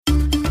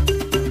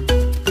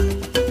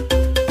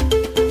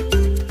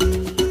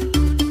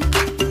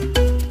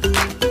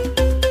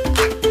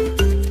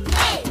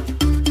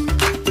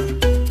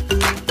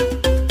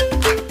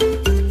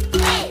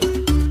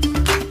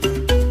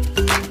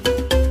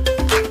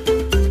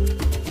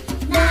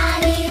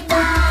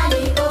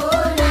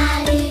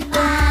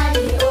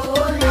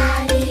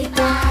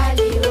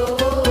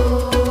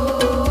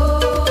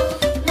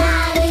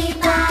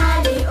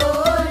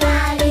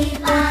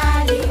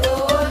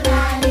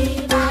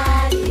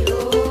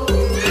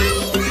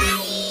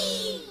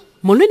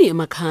Molweni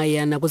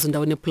emakhaya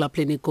nakwezindaweni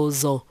ephulaphuleni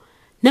kuzo.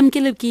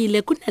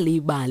 Namkelekile kunale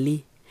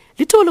ibali.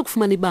 Lithuba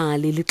lokufumana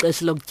ibali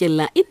lixesha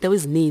lokutyela indawo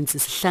ezininzi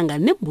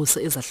sihlangana nembuso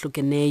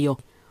ezahlukeneyo.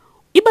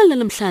 Ibali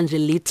namhlanje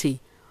lithi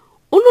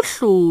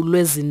uluhlu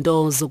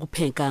lwezinto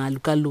zokupheka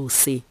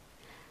lukaLusi.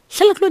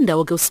 Hlala kuloo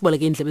ndawo ke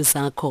usiboleke indlebe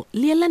zakho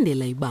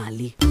liyalandela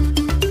ibali.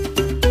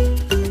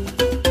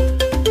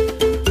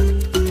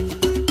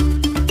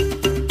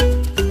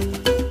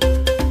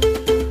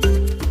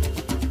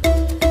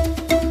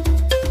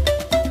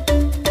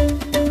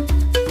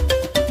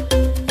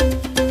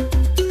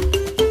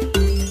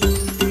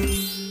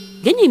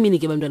 Ngenye imini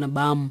ke bantwana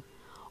bam,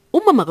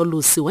 umama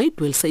kaLusi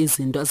wayidwelisa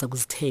izinto aza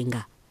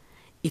kuzithenga.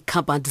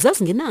 Ikhabhadi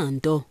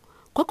zazingenanto,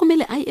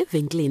 kwakumele aye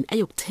evenkileni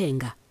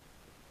ayokuthenga.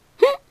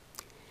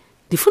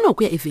 Ndifuna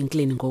ukuya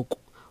evenkileni ngoku,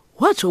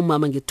 watsho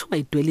umama ngethuba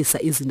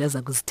idwelisa izinto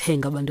aza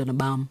kuzithenga abantwana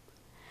bam.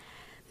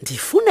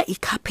 Ndifuna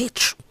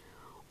ikhaphetshu,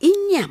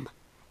 inyama,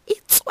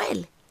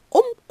 itswele,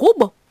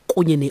 umgubo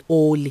kunye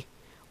neoli.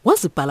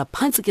 Wazibhala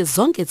phantsi ke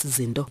zonke ezi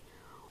zinto.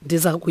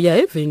 Ndiza kuya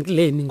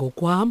evenkileni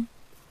ngokwam,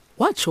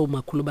 watsho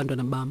umakhulu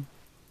bantwana bam.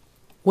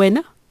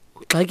 Wena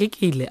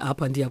uxakekile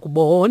apha,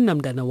 ndiyakubona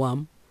mntana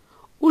wam.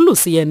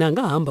 uLusi yena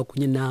angahamba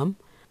kunye nam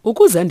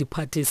ukuze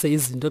andiphathise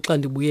izinto xa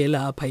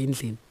ndibuyela apha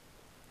endlini.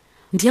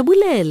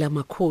 Ndiyabulela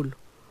makhulu,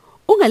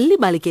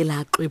 ungalibali ke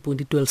laa xwebhu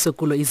ndidweliswe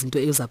kulo izinto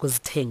eza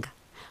kuzithenga,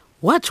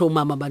 watsho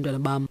umama bantwana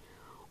bam.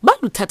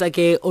 Baluthatha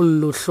ke olu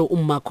luhlu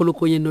umakhulu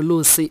kunye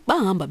noLusi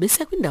bahamba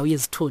besiya kwindawo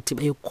yezithuthi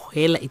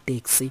bayokhwela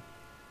iteksi.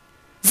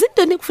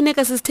 Zintoni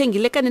kufuneka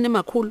sizithengile kanene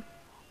makhulu?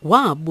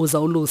 Wabuza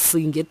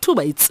uLusi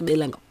ngethuba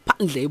itsibela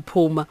ngaphandle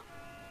ephuma.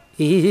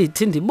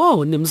 Yithi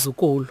ndibone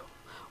mzukulu,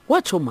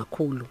 watsho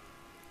umakhulu.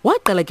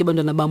 Waqala ke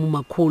bantwana bam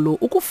umakhulu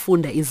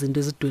ukufunda izinto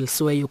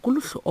ezidwelisiweyo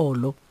kuluhlu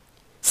olo.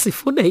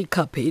 Sifuna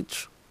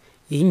ikhaphetshu,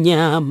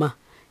 inyama,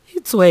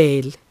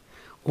 itswele,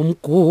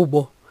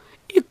 umgubo,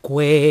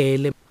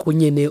 igwele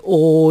kunye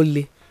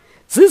neoli.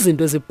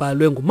 Zizinto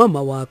ezibhalwe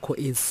ngumama wakho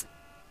ezi.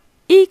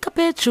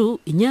 Ikhaphetshu,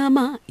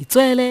 inyama,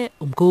 itswele,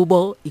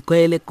 umgubo,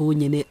 igwele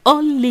kunye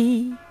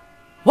neoli.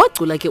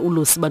 Wacula ke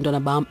uLusi bantwana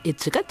bam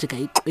ejika-jika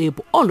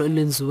ixwebhu olo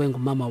elenziwe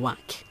ngumama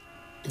wakhe.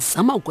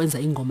 Zama ukwenza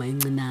ingoma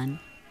encinane.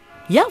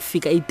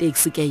 Yafika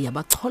iteksi ke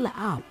yabachola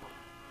apho.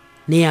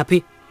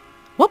 Niyaphi?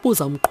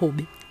 Wabuza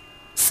umqhubi.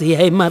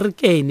 Siya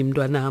emarikeni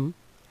mntwanam,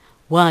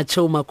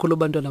 watsho umakhulu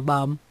bantwana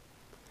bam.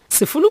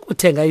 Sifuna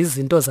ukuthenga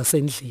izinto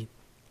zasendlini.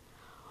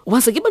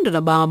 Waze ke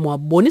bantwana bam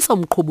wabonisa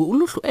umqhubi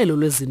uluhlu elo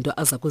lwezinto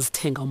aza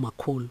kuzithenga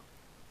umakhulu.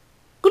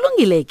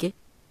 Kulungile ke,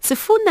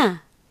 sifuna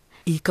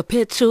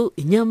ikhaphetshu,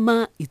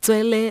 inyama,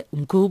 itswele,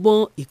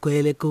 umgubo,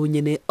 igwele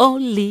kunye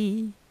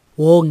neoli.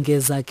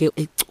 Wongeza ke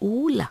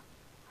ecula.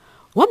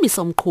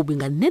 Wamisa umqhubi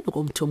nganeno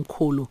komthi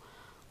omkhulu.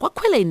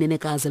 Kwakhwela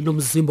inenekazi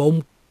lomzimba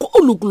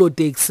omkhulu kuloo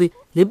teksi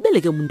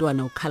lebeleke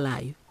umntwana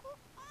okhalayo.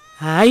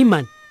 Hayi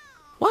man,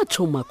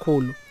 watsho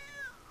umakhulu.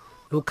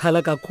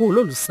 Lukhala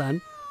kakhulu olusana,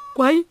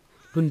 kwaye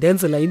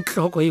lundenzela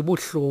intloko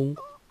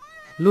ebuhlungu.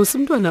 Lusi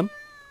mntwanam,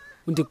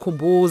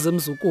 undikhumbuze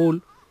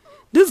mzukulu,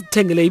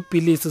 ndizithengele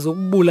iipilisi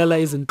zokubulala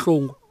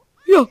izintlungu.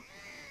 Yho,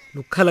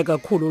 lukhala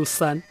kakhulu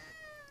olusana.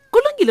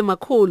 Kulungile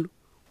makhulu,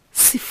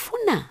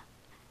 sifuna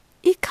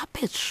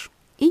ikhaphetshu,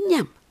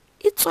 inyama,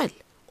 itswele,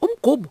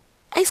 umgubo,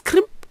 ice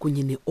cream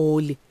kunye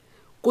neoli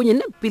kunye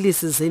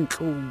neepilisi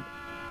zentlungu.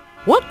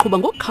 Waqhuba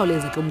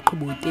ngokukhawuleza ke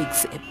umqhubi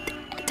weteksi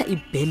ebetha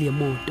ibheli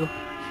yemoto.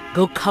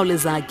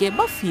 Ngokukhawuleza ke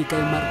bafika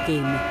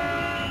emarikeni.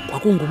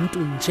 Kwakungumntu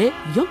nje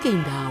yonke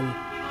indawo.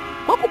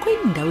 Kwakukho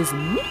iindawo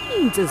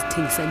ezininzi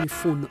ezithengisa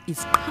imifuno,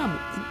 iziqhamo,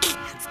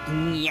 intlanzi,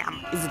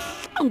 inyama,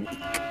 izihlangu,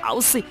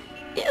 ikawusi,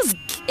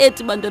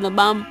 iziketi bantwana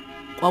bam.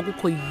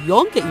 Kwakukho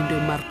yonke into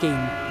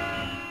emarikeni.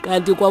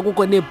 Kanti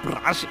kwakukho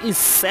neebrush,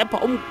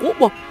 isepha,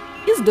 umgubo,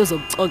 izinto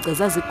zokucoca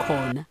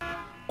zazikhona.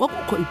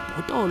 Kwakukho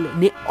ibhotolo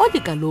neoli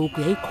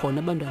kaloku yayikhona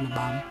abantwana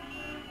bam.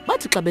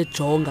 Bathi xa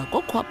bejonga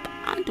kwakho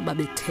abantu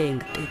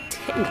babethenga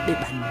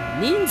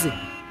bebaninzi.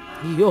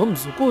 Yiyo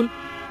mzukulu,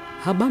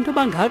 abantu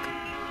abangaka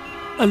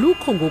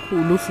alukho ngoku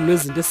uluhlu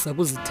lwezinto esiza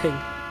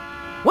kuzithenga,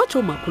 watsho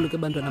umakhulu ke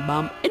bantwana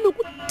bam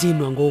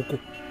enokudinwa ngoku.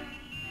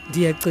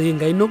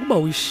 Ndiyacinga inokuba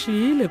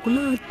uyishiyile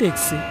kulaa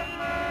teksi.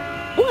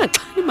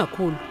 Ungaxhali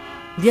makhulu,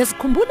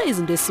 ndiyazikhumbula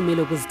izinto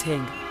esimele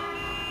ukuzithenga.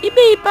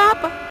 Ibe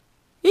yipapa,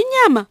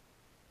 inyama,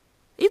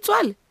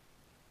 itswele,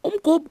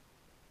 umgubo,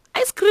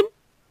 ice cream,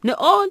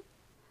 neoli,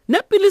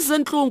 neepilisi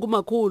zentlungu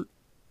makhulu,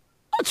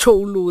 watsho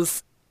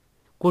uLusi.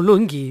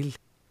 Kulungile,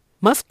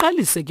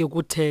 masiqalise ke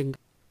ukuthenga.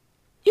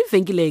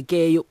 Ivenkile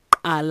ke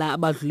yokuqala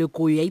abadlule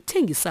kuyo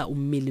yayithengisa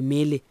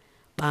umilimili,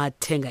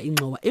 bathenga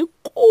ingxowa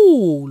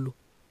enkulu.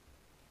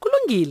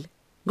 Kulungile,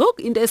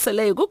 ngoku into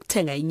eseleyo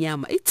kukuthenga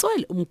inyama,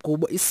 itswele,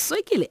 umgubo,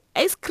 iswekile,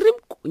 ice cream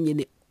kunye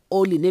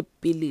neoli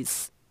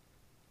neepilisi.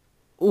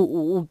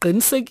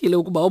 Uqinisekile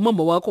ukuba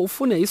umama wakho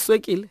ufuna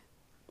iswekile?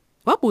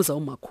 Wabuza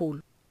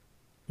umakhulu.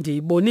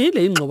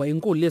 Ndiyibonile ingxowa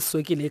enkulu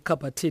yeswekile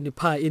ekhabhathini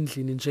phaa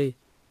endlini nje.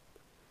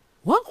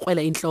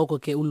 Wakrwela intloko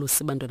ke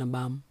uLusi bantwana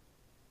bam.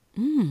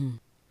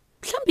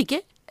 Mhlawumbi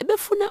ke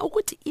ebefuna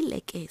ukuthi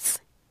ilekese.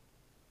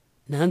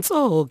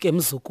 Nantso ke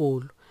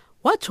mzukulu,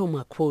 watsho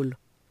umakhulu,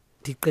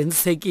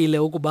 ndiqinisekile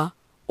ukuba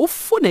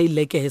ufuna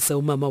ilekese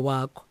umama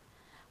wakho.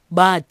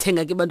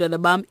 Bathenga ke bantwana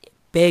bam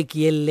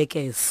ibhegi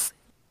yelekese.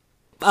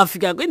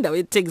 Bafika kwindawo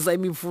ethengisa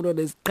imifuno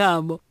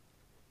neziqhamo.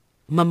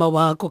 Mama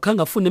wakho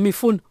khangafuna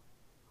imifuno?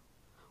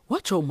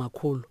 Watsho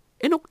umakhulu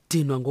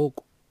enokudinwa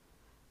ngoku.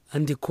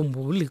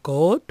 Andikhumbuli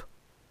kodwa.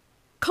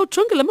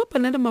 Khawujonge la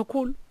mabhanana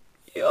makhulu.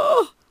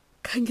 Yho,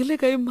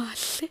 khangeleka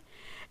emahle,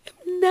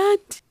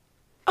 emnandi.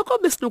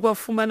 Akobe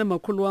sinokuwafumana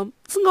makhulu wam,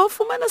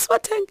 singawafumana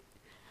siwathenge.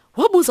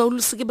 Wabuza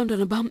uLusi ke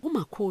bantwana bam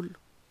umakhulu.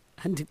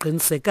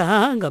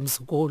 Andiqinisekanga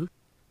mzukulu.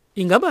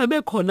 Ingaba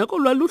bekhona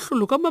kolwa luhlu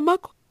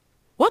lukamamako?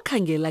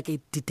 Wakhangela ke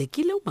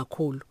didekile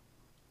umakhulu.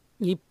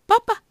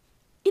 Yipapa,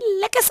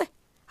 ilekese,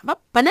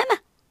 amabhanana,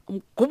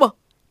 umgubo,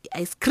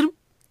 i-ice cream,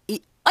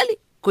 i-oli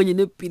kunye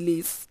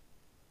neepilisi.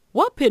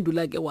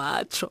 Waphendula ke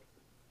watsho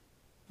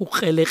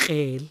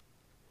ukrelekrele,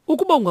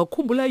 ukuba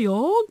ungakhumbula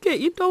yonke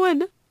into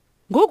wena,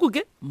 ngoku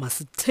ke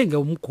masithenge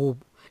umgubo,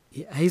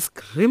 i-ice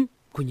cream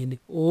kunye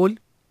ne-oli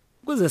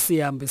ukuze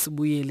sihambe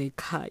sibuyele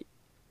ekhaya.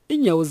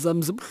 Iinyawo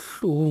zam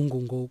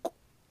zibuhlungu ngoku.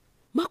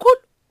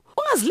 Makhulu,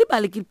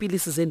 ungazilibali ke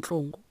iipilisi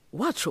zentlungu,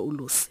 watsho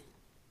uLusi.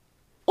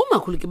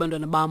 Umakhulu ke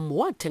bantwana bam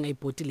wathenga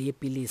ibhotile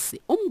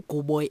yepilisi,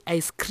 umgubo,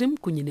 i-ice cream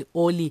kunye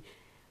ne-oli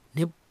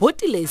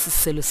nebhotile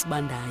yesiselo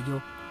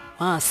esibandayo.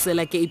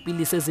 Wasela ke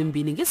iipilisi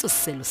ezimbini ngeso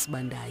siselo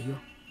sibandayo.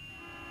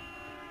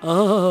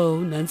 Oh,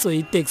 nantso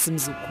iteksi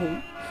mzukulu,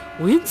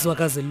 uyinzwa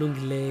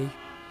kazilungileyo.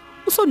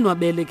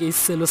 Usonwabele ke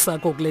isiselo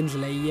sakho kule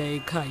ndlela iya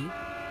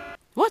ekhaya.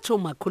 Watsho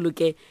umakhulu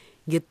ke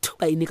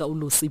ngethuba inika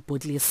uLusi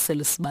ibhotile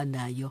yesiselo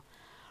esibandayo.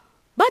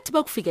 Bathi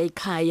bakufika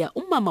ekhaya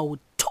umama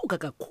wothuka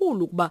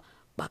kakhulu ukuba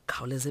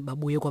bakhawuleze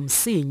babuye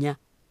kwamsinya.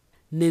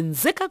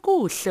 Nenze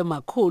kakuhle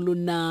makhulu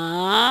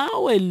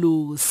nawe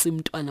Lusi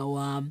mntwana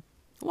wam,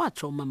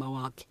 watsho umama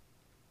wakhe.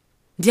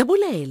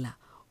 Ndiyabulela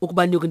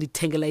ukuba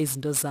niyokundithengela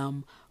izinto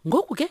zam.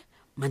 Ngoku ke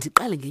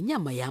mandiqale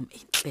ngenyama yam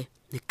entle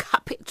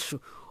nekhaphetshu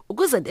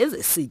ukuze ndenze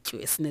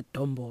isityo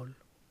esinedombolo.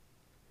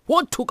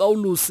 Wothuka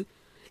uLusi.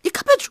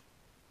 Ikhaphetshu?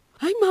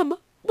 Hayi mama,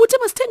 ubuthe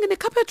masithenge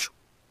nekhaphetshu.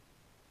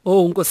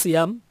 Oh nkosi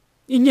yam,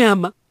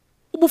 inyama.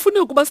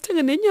 Ubufuna ukuba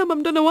sithenge nenyama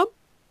mntwana wam?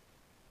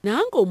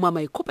 Nanko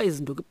umama ikhupha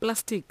izinto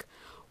kwiplastic.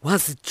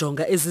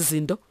 Wazijonga ezi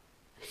zinto.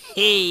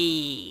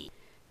 Hey,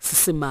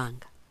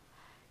 sisimanga.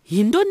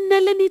 Yintoni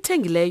nale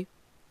niyithengileyo?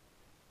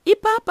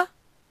 Ipapa,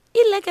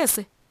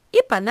 ilekese,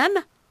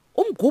 ibhanana,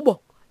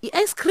 umgubo,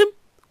 i-ice cream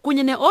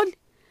kunye ne-oli.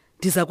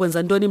 Ndiza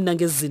kwenza ntoni mna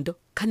ngezi zinto?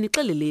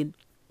 Khanixeleleni.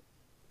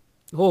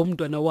 Oh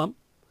mntwana wam,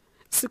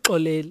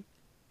 sixolele,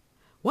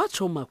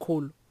 watsho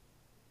umakhulu.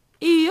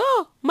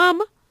 Iyo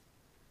mama,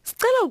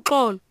 sicela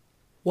uxolo,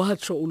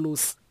 watsho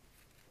uLusi.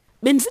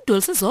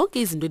 Bendizidolise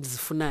zonke izinto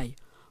endizifunayo.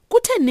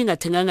 Kutheni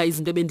ningathenganga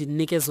izinto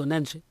ebendinike zona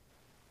nje?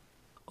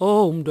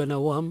 Oh mntwana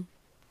wam,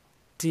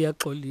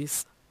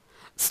 ndiyaxolisa.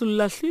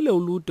 Sululahlile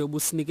ulude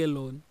obusinike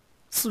lona.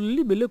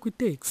 Sululibele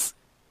kwiteksi.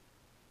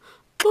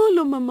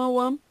 Xolo mama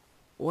wam,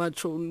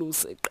 watsho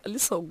uLusi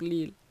eqalisa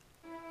ukulila.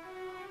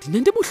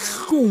 Ndinento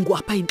ebuhlungu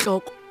apha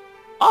intloko.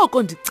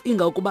 Oko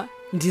ndicinga ukuba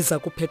ndiza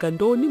kupheka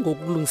ntoni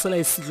ngokulungisela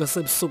isidlo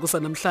sebusuku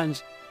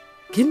sanamhlanje.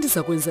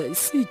 Ngendiza kwenza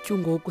isityu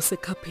ngoku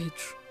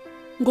sekhaphetshu.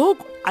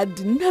 Ngoku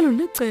andinalo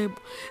necebo.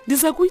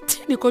 Ndiza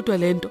kuyithini kodwa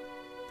le nto?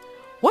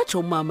 Watsho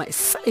umama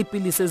esala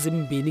iipilisi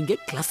ezimbini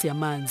ngeglasi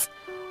yamanzi.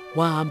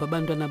 Wahamba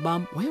abantwana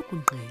bam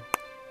wayokunqenqa.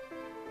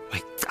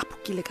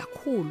 Wayicaphukile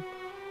kakhulu.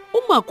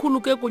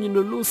 Umakhulu ke kunye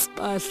noLusi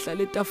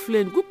bahlala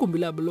etafuleni kwigumbi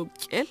labo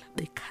lokutyela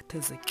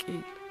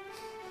bekhathazekile.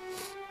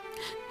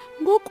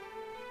 Ngoku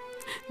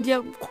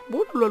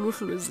ndiyakhumbula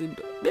loluhlu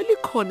lwezinto.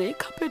 Belikhona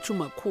ikhaphetshu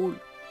makhulu.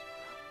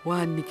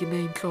 Wanikina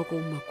intloko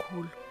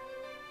umakhulu.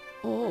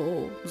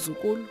 Oh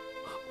mzukulu,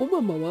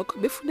 umama wakho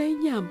befuna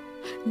inyama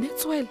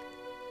netswele.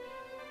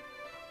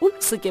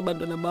 uLusi ke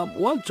bantwana bam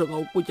wajonga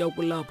ukutya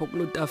okulapho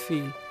kuloo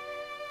tafile.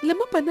 La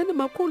mabhanana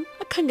makhulu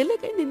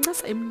akhangeleka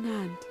enencasa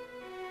emnandi.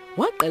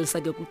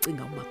 Waqalisa ke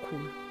ukucinga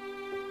umakhulu.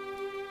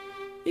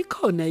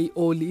 Ikhona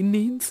ioli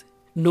ininzi,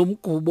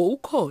 nomgubo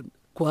ukhona.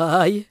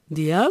 Kwaye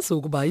ndiyazi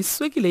ukuba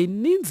iswekile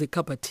ininzi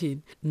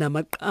ekhabhathini,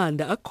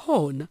 namaqanda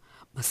akhona.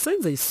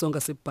 Masenze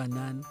isonka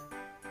sebhanana.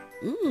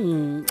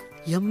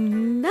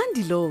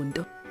 Yamnandi loo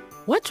nto.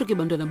 Watsho ke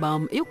bantwana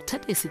bam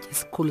eyokuthatha isitya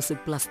esikhulu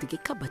seplastiki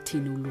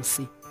ekhabhathini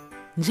uLusi.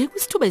 Nje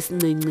kwisithuba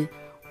esincinci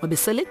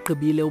wabesele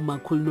egqibile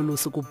umakhulu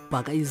noLusi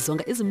ukubhaka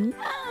izonka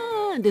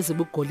ezimnandi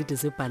ezibugolide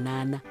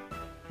zebhanana.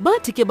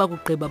 Bathi ke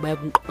bakugqiba baya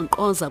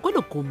kunkqonkqoza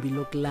kwelo gumbi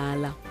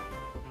lokulala.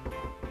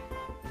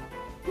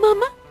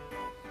 Mama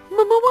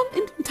wam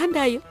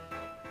endimthandayo,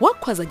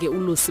 wakhwaza ke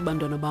uLusi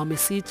bantwana bam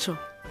esitsho.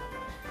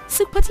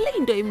 Sikuphathele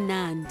into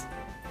emnandi.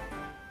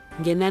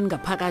 Ngenani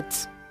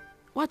ngaphakathi,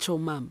 watsho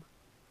umama.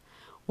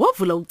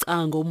 Wavula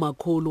ucango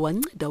umakhulu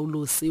wanceda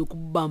uLusi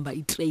ukubamba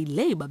itreyi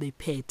leyo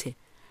babephethe.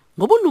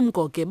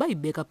 Ngobulumko ke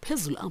bayibeka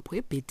phezulu apho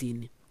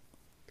ebhedini.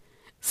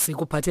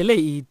 Sikuphathele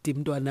iti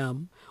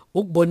mntwanam,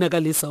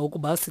 ukubonakalisa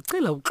ukuba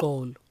sicela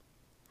uxolo.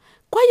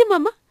 Kwaye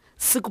mama,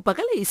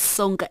 sikubhakele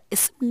isonka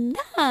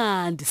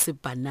esimnandi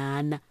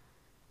sebhanana.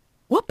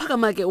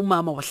 Waphakama ke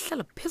umama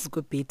wahlala phezu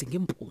kwebhedi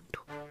ngempundu.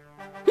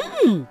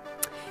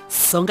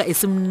 Sonka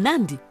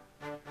esimnandi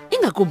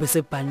ingakumbe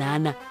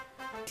sebhanana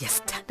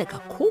ndiyasithanda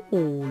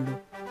kakhulu.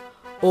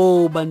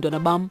 Oh bantwana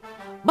bam,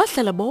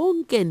 bahlala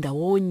bonke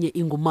ndawonye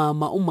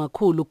ingumama,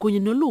 umakhulu kunye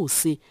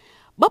nolusi.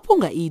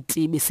 Baphunga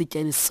iti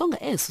besitya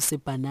isonka eso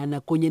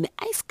sebhanana kunye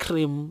ne-ice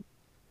cream.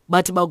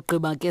 Bathi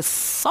bawugqiba ke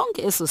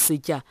sonke eso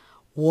sitya,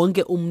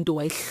 wonke umuntu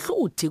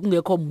wayehluthi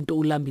kungekho umuntu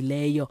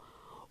ulambileyo.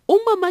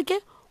 Umama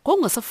ke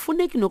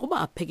kongasafuneki nokuba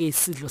apheke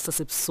isidlo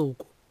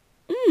sasebusuku.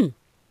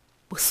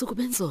 Busuku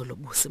benzolo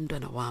buse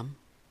mntwana wam,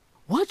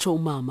 watsho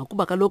umama,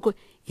 kuba kaloku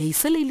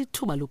yayisele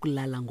ilithuba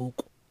lokulala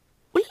ngoku.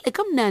 Ulale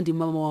kamnandi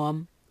mama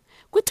wam.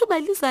 Kwithuba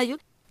elizayo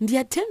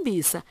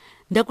ndiyathembisa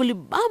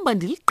ndakulibamba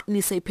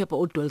ndiliqinise iphepha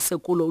odwalise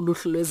kulo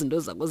uluhlu lwezinto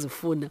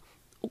zakuzifuna,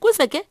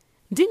 ukuze ke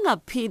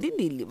ndingaphindi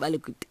ndilibale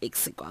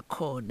kwiteksi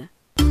kwakhona.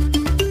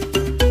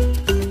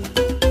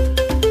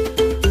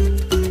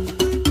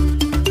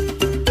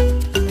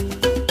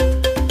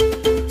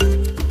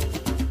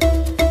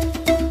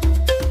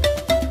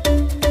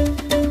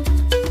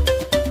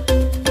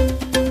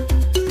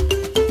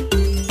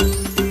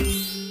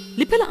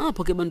 Liphela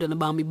apho ke bantwana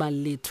bam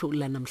ibali lethu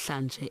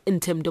lanamhlanje,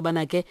 enithemba into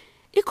yobana ke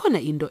ikhona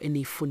into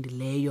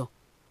eniyifundileyo.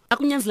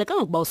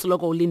 Akunyanzelekanga ukuba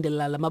usoloko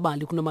ulindelela la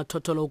mabali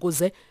kunomathotholo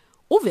ukuze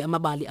uve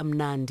amabali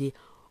amnandi.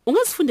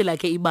 Ungazifundela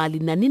ke ibali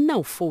nanini na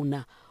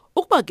ufuna.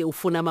 Ukuba ke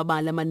ufuna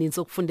amabali amaninzi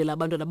okufundela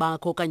abantwana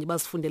bakho okanye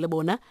bazifundele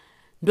bona,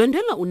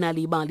 ndwendwela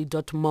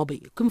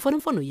unalibali.mobi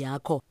kwimfonomfono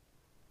yakho.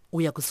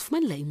 Uya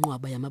kusifumanela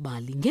inqwaba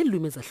yamabali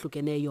ngeelwimi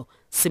ezahlukeneyo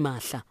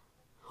simahla.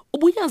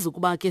 Ubuyazi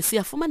ukuba ke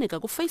siyafumaneka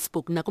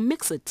kuFacebook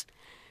nakuMixit.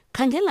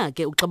 Khangela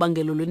ke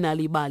uxabangelo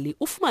lwenali ibali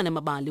ufumane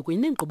amabali kunye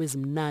neenkqubo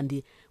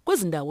ezimnandi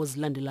kwezi ndawo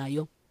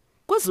zilandelayo: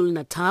 KwaZulu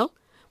Natal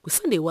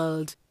kwiSunday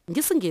World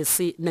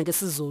ngesingesi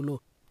nangesizulu,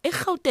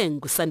 eGauteng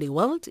kwiSunday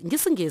World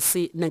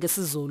ngesingesi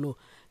nangesizulu,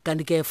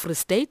 kanti ke Free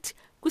State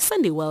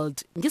kwiSunday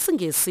World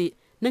ngesingesi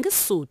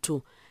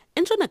nangesisuthu,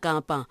 eNtshona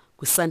Kapa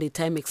kwiSunday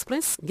Time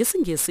Express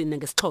ngesingesi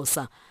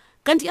nangesixhosa,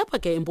 kanti apha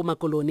ke eMpuma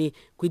Koloni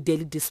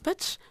kwiDaily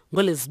Dispatch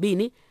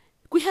ngoLwezibini,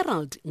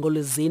 kwiHerald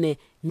ngoLwezine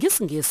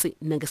ngesingesi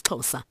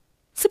nangesixhosa.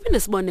 Siphinde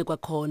sibone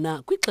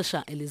kwakhona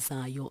kwixesha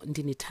elizayo.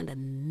 Ndinithanda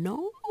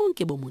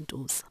nonke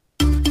bomuntuza.